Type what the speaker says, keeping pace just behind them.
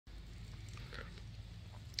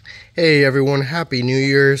Hey everyone, Happy New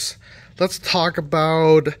Year's. Let's talk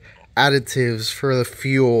about additives for the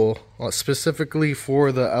fuel, specifically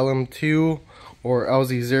for the LM2 or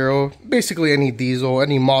LZ0. Basically any diesel,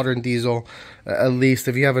 any modern diesel, at least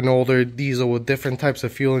if you have an older diesel with different types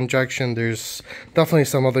of fuel injection, there's definitely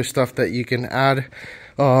some other stuff that you can add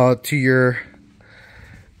to your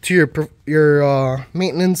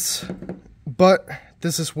maintenance. But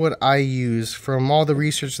this is what I use. From all the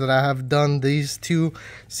research that I have done, these two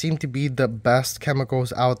seem to be the best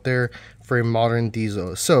chemicals out there for a modern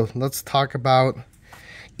diesel. So let's talk about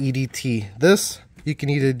EDT. This, you can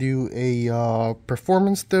either do a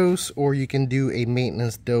performance dose or you can do a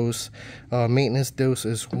maintenance dose. Maintenance dose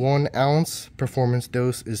is 1 ounce, performance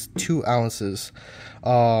dose is 2 ounces.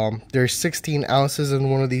 There's 16 ounces in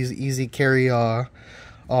one of these easy carry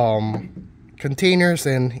containers,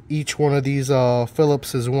 and each one of these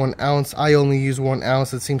Phillips is 1 ounce. I only use 1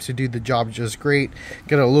 ounce. It seems to do the job just great.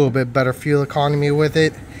 Get a little bit better fuel economy with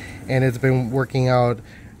it, and it's been working out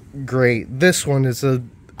great. This one is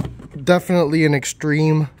definitely an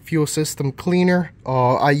extreme fuel system cleaner.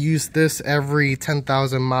 I use this every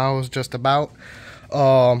 10,000 miles just about.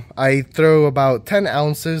 I throw about 10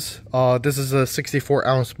 ounces. This is a 64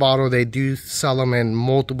 ounce bottle. They do sell them in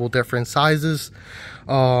multiple different sizes.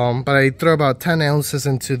 But I throw about 10 ounces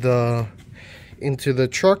into the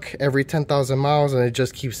truck every 10,000 miles, and it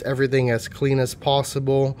just keeps everything as clean as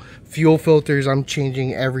possible. Fuel filters, I'm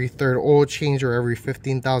changing every third oil change or every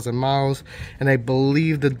 15,000 miles, and I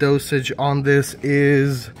believe the dosage on this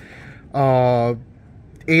is 8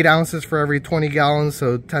 ounces for every 20 gallons,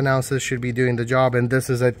 so 10 ounces should be doing the job. And this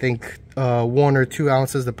is, I think, 1 or 2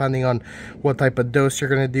 ounces depending on what type of dose you're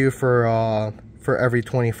going to do for every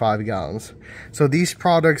 25 gallons. So these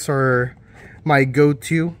products are my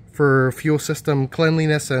go-to for fuel system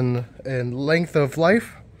cleanliness and length of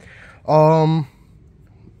life. Fuel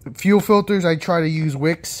filters, I try to use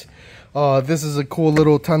Wicks. This is a cool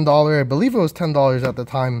little $10, I believe it was $10 at the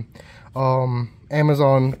time,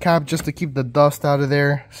 Amazon cap, just to keep the dust out of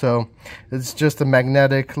there. So it's just a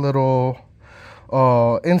magnetic little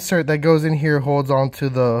insert that goes in here, holds onto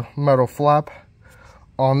the metal flap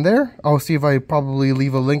on there. I'll see if I probably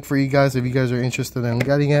leave a link for you guys if you guys are interested in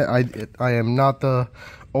getting it. I am not the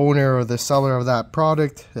owner or the seller of that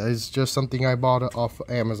product. It's just something I bought off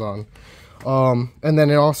Amazon. And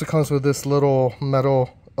then it also comes with this little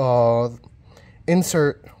metal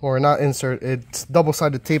insert, or not insert, it's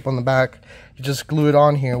double-sided tape on the back. You just glue it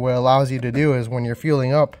on here. What it allows you to do is when you're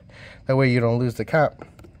fueling up, that way you don't lose the cap,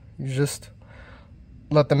 you just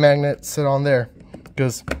let the magnet sit on there,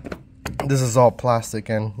 because this is all plastic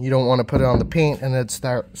and you don't want to put it on the paint and it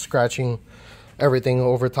start scratching everything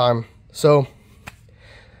over time. So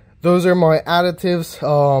those are my additives.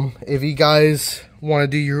 If you guys want to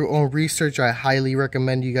do your own research, I highly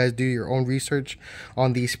recommend you guys do your own research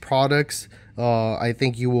on these products. I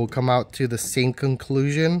think you will come out to the same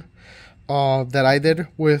conclusion that I did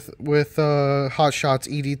with Hot Shots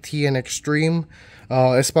EDT and Extreme,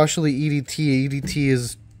 especially EDT.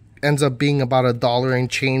 EDT ends up being about $1 and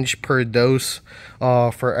change per dose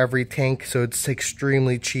for every tank, so it's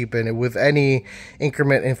extremely cheap, and with any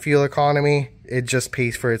increment in fuel economy, it just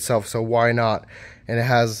pays for itself, so why not? And it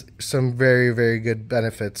has some very, very good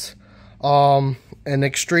benefits. And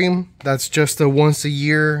Extreme, that's just a once a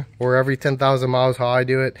year or every 10,000 miles, how I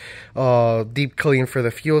do it, deep clean for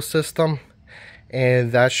the fuel system,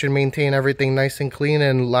 and that should maintain everything nice and clean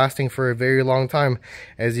and lasting for a very long time.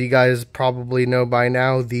 As you guys probably know by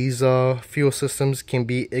now, these fuel systems can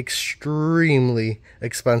be extremely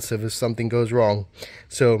expensive if something goes wrong.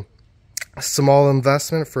 So a small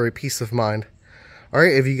investment for a peace of mind.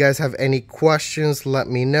 Alright, if you guys have any questions, let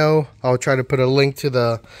me know. I'll try to put a link to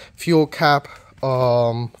the fuel cap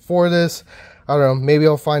for this. I don't know, maybe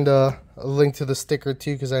I'll find a link to the sticker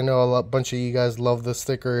too, because I know a bunch of you guys love the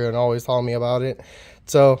sticker and always tell me about it.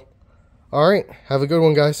 So, alright, have a good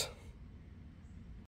one, guys.